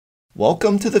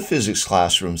Welcome to the Physics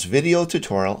Classroom's video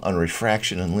tutorial on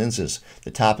refraction and lenses.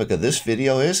 The topic of this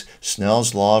video is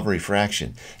Snell's law of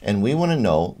refraction, and we want to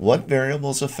know what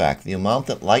variables affect the amount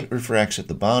that light refracts at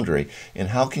the boundary and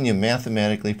how can you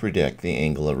mathematically predict the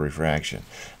angle of refraction.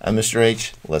 I'm Mr.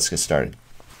 H. Let's get started.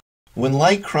 When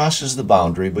light crosses the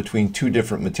boundary between two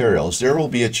different materials, there will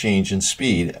be a change in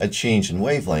speed, a change in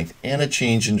wavelength, and a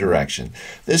change in direction.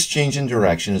 This change in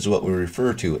direction is what we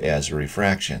refer to as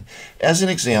refraction. As an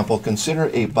example, consider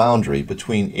a boundary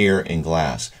between air and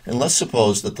glass. And let's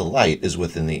suppose that the light is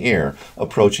within the air,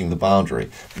 approaching the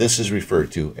boundary. This is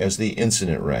referred to as the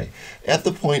incident ray. At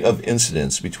the point of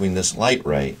incidence between this light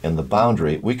ray and the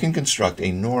boundary, we can construct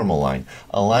a normal line,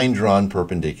 a line drawn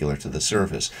perpendicular to the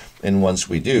surface. And once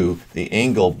we do, the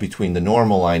angle between the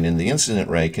normal line and the incident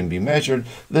ray can be measured.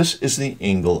 This is the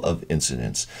angle of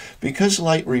incidence. Because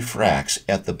light refracts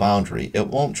at the boundary, it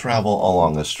won't travel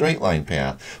along a straight line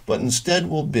path, but instead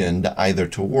will bend either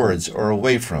towards or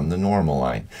away from the normal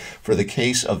line. For the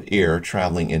case of air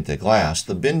traveling into glass,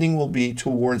 the bending will be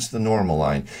towards the normal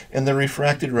line, and the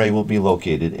refracted ray will be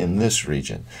located in this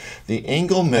region. The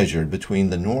angle measured between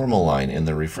the normal line and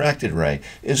the refracted ray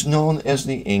is known as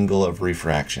the angle of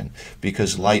refraction.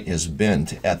 Because light is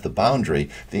bent at the boundary,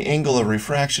 the angle of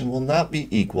refraction will not be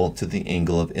equal to the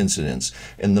angle of incidence,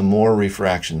 and the more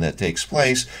refraction that takes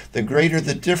place, the greater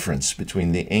the difference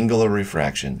between the angle of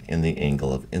refraction and the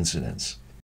angle of incidence.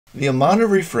 The amount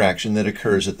of refraction that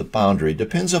occurs at the boundary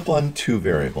depends upon two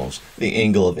variables, the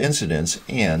angle of incidence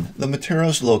and the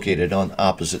materials located on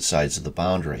opposite sides of the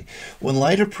boundary. When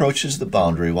light approaches the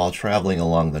boundary while traveling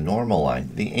along the normal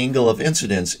line, the angle of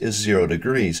incidence is 0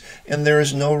 degrees and there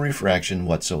is no refraction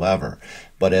whatsoever.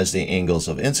 But as the angles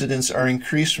of incidence are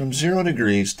increased from 0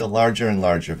 degrees to larger and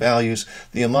larger values,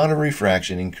 the amount of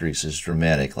refraction increases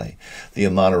dramatically. The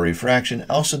amount of refraction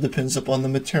also depends upon the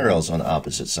materials on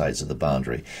opposite sides of the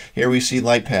boundary. Here we see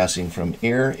light passing from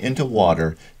air into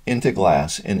water, into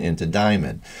glass, and into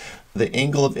diamond. The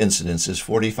angle of incidence is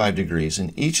 45 degrees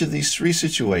in each of these three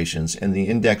situations, and the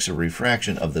index of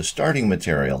refraction of the starting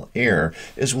material, air,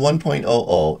 is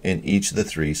 1.00 in each of the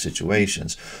three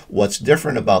situations. What's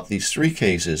different about these three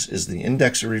cases is the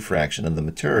index of refraction of the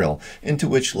material into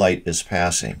which light is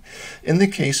passing. In the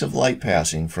case of light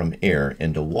passing from air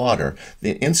into water,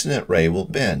 the incident ray will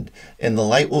bend, and the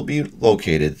light will be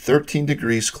located 13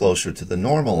 degrees closer to the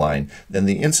normal line than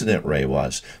the incident ray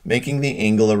was, making the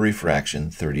angle of refraction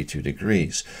 32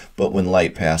 degrees. But when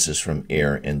light passes from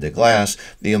air into glass,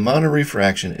 the amount of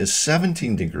refraction is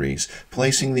 17 degrees,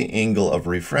 placing the angle of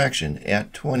refraction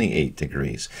at 28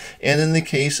 degrees. And in the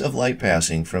case of light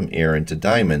passing from air into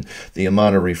diamond, the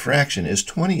amount of refraction is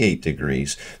 28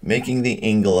 degrees, making the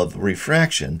angle of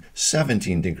refraction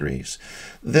 17 degrees.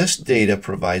 This data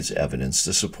provides evidence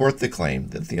to support the claim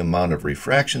that the amount of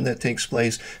refraction that takes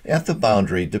place at the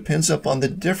boundary depends upon the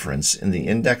difference in the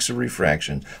index of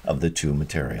refraction of the two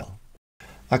materials.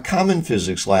 A common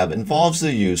physics lab involves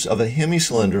the use of a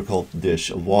hemi-cylindrical dish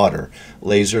of water.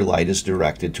 Laser light is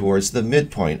directed towards the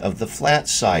midpoint of the flat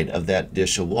side of that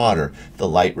dish of water. The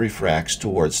light refracts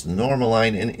towards the normal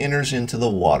line and enters into the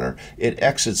water. It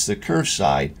exits the curved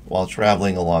side while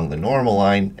traveling along the normal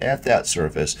line at that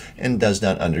surface and does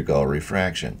not undergo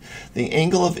refraction. The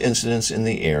angle of incidence in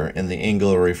the air and the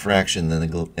angle of refraction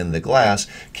in the glass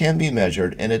can be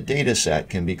measured, and a data set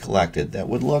can be collected that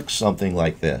would look something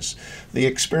like this. The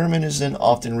experiment is then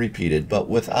often repeated, but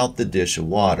without the dish of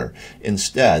water.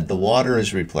 Instead, the water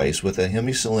is replaced with a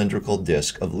hemi-cylindrical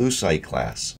disc of lucite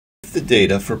glass. If the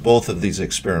data for both of these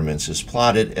experiments is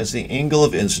plotted as the angle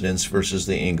of incidence versus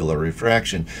the angle of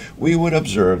refraction, we would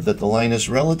observe that the line is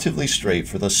relatively straight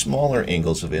for the smaller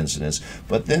angles of incidence,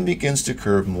 but then begins to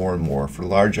curve more and more for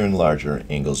larger and larger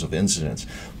angles of incidence.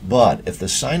 But if the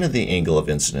sine of the angle of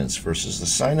incidence versus the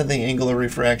sine of the angle of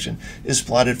refraction is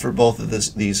plotted for both of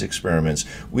these experiments,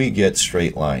 we get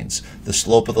straight lines. The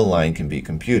slope of the line can be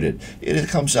computed. It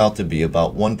comes out to be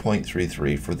about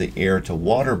 1.33 for the air to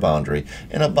water boundary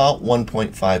and about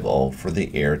 1.50 for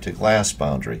the air to glass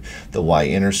boundary. The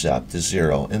y-intercept is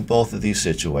 0 in both of these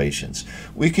situations.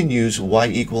 We can use y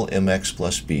equal mx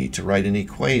plus b to write an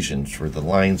equation for the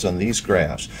lines on these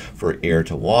graphs. For air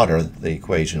to water, the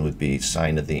equation would be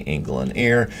sine of the angle in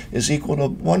air is equal to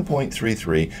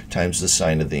 1.33 times the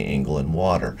sine of the angle in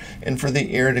water. And for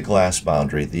the air to glass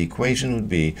boundary, the equation would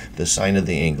be the sine of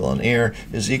the angle in air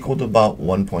is equal to about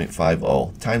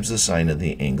 1.50 times the sine of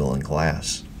the angle in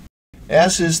glass.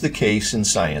 As is the case in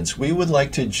science, we would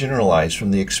like to generalize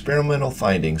from the experimental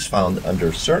findings found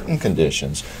under certain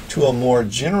conditions to a more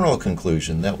general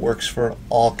conclusion that works for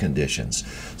all conditions.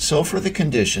 So for the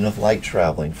condition of light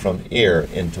traveling from air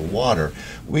into water,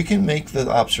 we can make the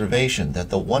observation that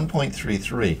the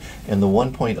 1.33 and the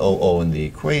 1.00 in the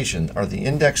equation are the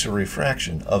index of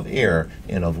refraction of air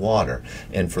and of water.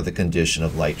 And for the condition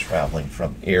of light traveling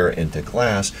from air into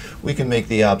glass, we can make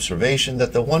the observation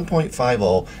that the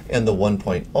 1.50 and the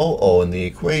 1.00 in the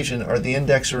equation are the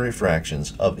index of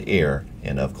refractions of air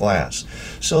and of glass.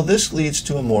 So this leads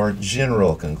to a more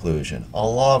general conclusion, a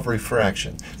law of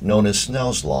refraction, known as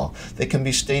Snell's law, that can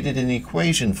be stated in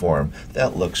equation form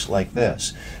that looks like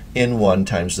this. N1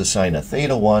 times the sine of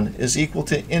theta 1 is equal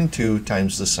to N2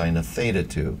 times the sine of theta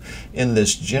 2. In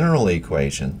this general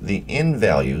equation, the N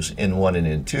values, N1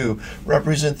 and N2,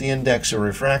 represent the index of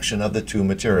refraction of the two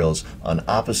materials on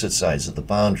opposite sides of the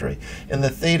boundary. And the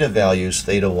theta values,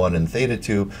 theta 1 and theta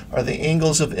 2, are the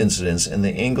angles of incidence and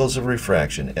the angles of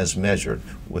refraction as measured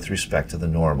with respect to the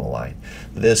normal line.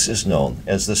 This is known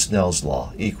as the Snell's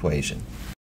law equation.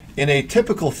 In a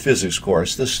typical physics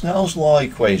course, the Snell's law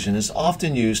equation is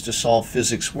often used to solve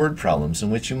physics word problems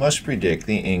in which you must predict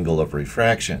the angle of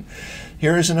refraction.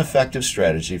 Here is an effective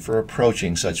strategy for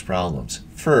approaching such problems.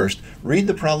 First, read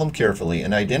the problem carefully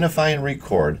and identify and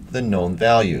record the known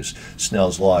values.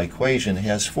 Snell's law equation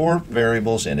has 4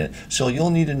 variables in it, so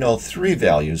you'll need to know 3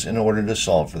 values in order to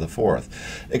solve for the 4th.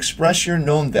 Express your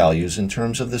known values in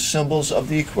terms of the symbols of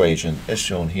the equation as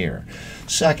shown here.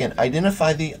 Second,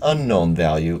 identify the unknown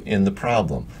value in the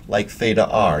problem, like theta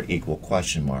r equal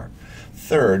question mark.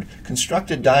 Third,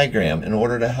 construct a diagram in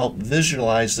order to help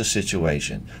visualize the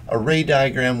situation. A ray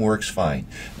diagram works fine.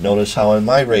 Notice how in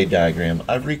my ray diagram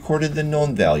I've recorded the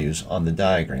known values on the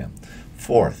diagram.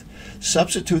 Fourth,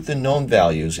 substitute the known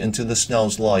values into the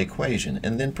Snell's law equation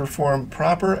and then perform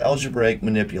proper algebraic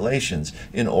manipulations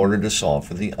in order to solve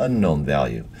for the unknown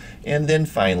value. And then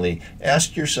finally,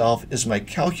 ask yourself, is my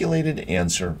calculated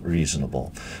answer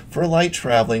reasonable? For light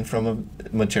traveling from a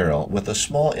material with a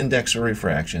small index of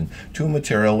refraction to a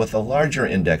material with a larger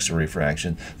index of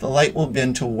refraction, the light will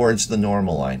bend towards the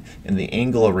normal line, and the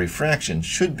angle of refraction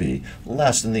should be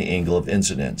less than the angle of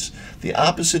incidence. The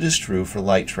opposite is true for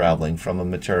light traveling from a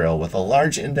material with a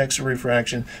large index of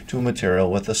refraction to a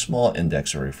material with a small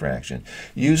index of refraction.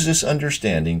 Use this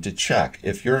understanding to check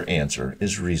if your answer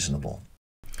is reasonable.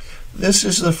 This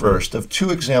is the first of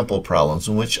 2 example problems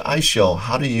in which I show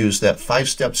how to use that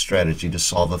 5-step strategy to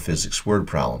solve a physics word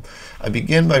problem. I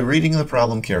begin by reading the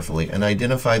problem carefully and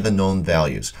identify the known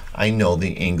values. I know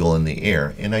the angle in the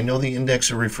air, and I know the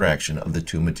index of refraction of the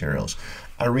 2 materials.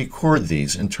 I record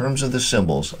these in terms of the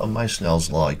symbols of my Snell's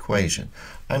law equation.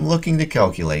 I'm looking to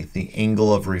calculate the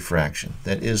angle of refraction,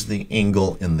 that is the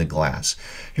angle in the glass.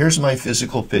 Here's my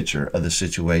physical picture of the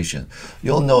situation.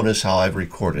 You'll notice how I've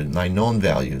recorded my known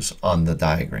values on the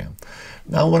diagram.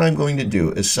 Now what I'm going to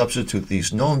do is substitute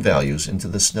these known values into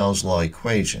the Snell's law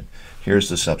equation. Here's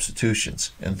the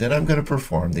substitutions, and then I'm going to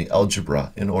perform the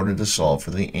algebra in order to solve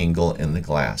for the angle in the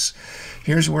glass.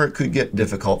 Here's where it could get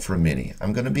difficult for many.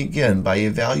 I'm going to begin by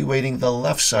evaluating the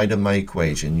left side of my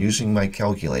equation using my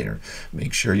calculator.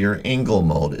 Make sure your angle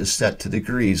mode is set to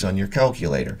degrees on your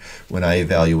calculator. When I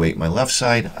evaluate my left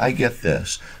side, I get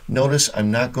this. Notice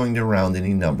I'm not going to round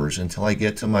any numbers until I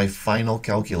get to my final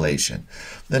calculation.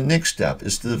 The next step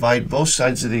is to divide both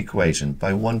sides of the equation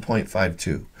by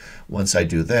 1.52. Once I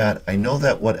do that, I know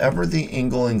that whatever the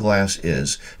angle in glass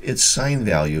is, its sine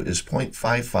value is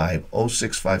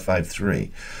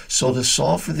 0.5506553. So to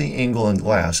solve for the angle in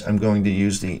glass, I'm going to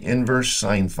use the inverse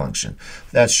sine function.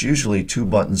 That's usually 2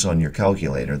 buttons on your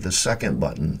calculator, the second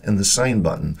button and the sine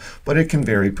button, but it can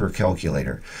vary per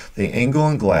calculator. The angle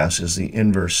in glass is the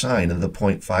inverse sine of the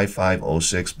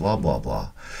 0.5506 blah blah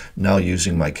blah. Now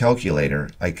using my calculator,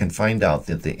 I can find out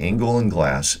that the angle in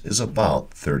glass is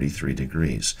about 33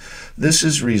 degrees. This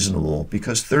is reasonable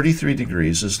because 33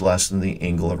 degrees is less than the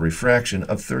angle of refraction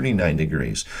of 39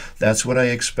 degrees. That's what I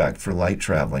expect for light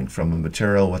traveling from a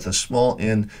material with a small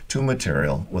n to a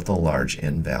material with a large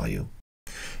n value.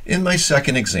 In my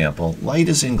second example, light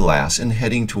is in glass and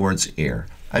heading towards air.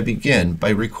 I begin by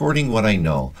recording what I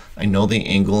know. I know the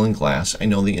angle in glass, I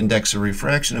know the index of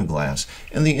refraction of glass,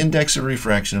 and the index of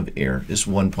refraction of air is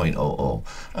 1.00.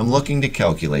 I'm looking to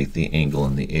calculate the angle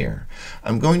in the air.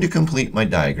 I'm going to complete my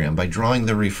diagram by drawing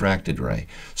the refracted ray.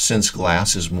 Since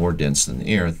glass is more dense than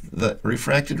air, the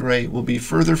refracted ray will be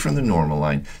further from the normal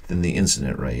line than the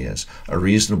incident ray is. A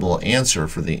reasonable answer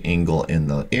for the angle in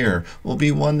the air will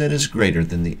be one that is greater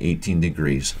than the 18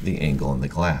 degrees, the angle in the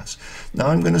glass. Now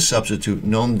I'm going to substitute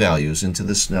known values into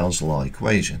the Snell's law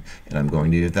equation, and I'm going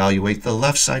to evaluate the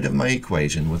left side of my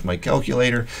equation with my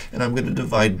calculator, and I'm going to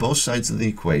divide both sides of the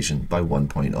equation by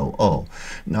 1.00.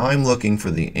 Now I'm looking for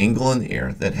the angle in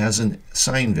air that has an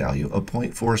sign value of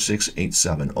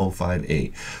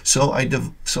 0.4687058. So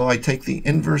I take the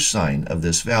inverse sine of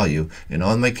this value, and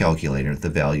on my calculator the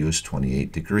value is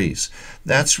 28 degrees.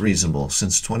 That's reasonable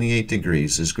since 28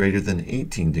 degrees is greater than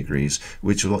 18 degrees,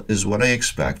 which is what I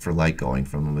expect for light going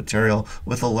from a material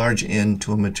with a large N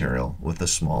to a material with a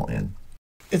small n.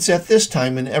 It's at this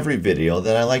time in every video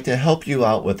that I like to help you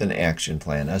out with an action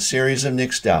plan, a series of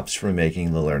next steps for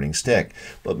making the learning stick.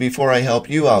 But before I help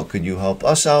you out, could you help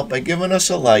us out by giving us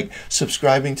a like,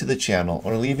 subscribing to the channel,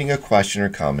 or leaving a question or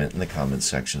comment in the comment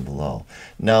section below.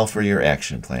 Now for your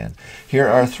action plan. Here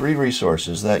are 3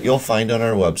 resources that you'll find on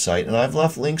our website, and I've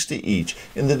left links to each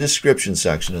in the description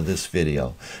section of this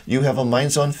video. You have a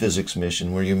Minds on Physics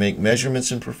mission where you make measurements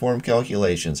and perform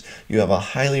calculations. You have a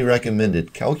highly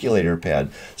recommended calculator pad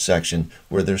section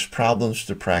where there's problems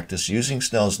to practice using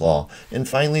Snell's law, and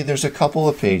finally there's a couple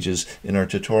of pages in our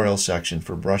tutorial section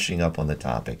for brushing up on the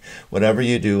topic. Whatever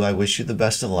you do, I wish you the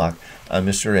best of luck. I'm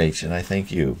Mr. H, and I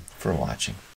thank you for watching.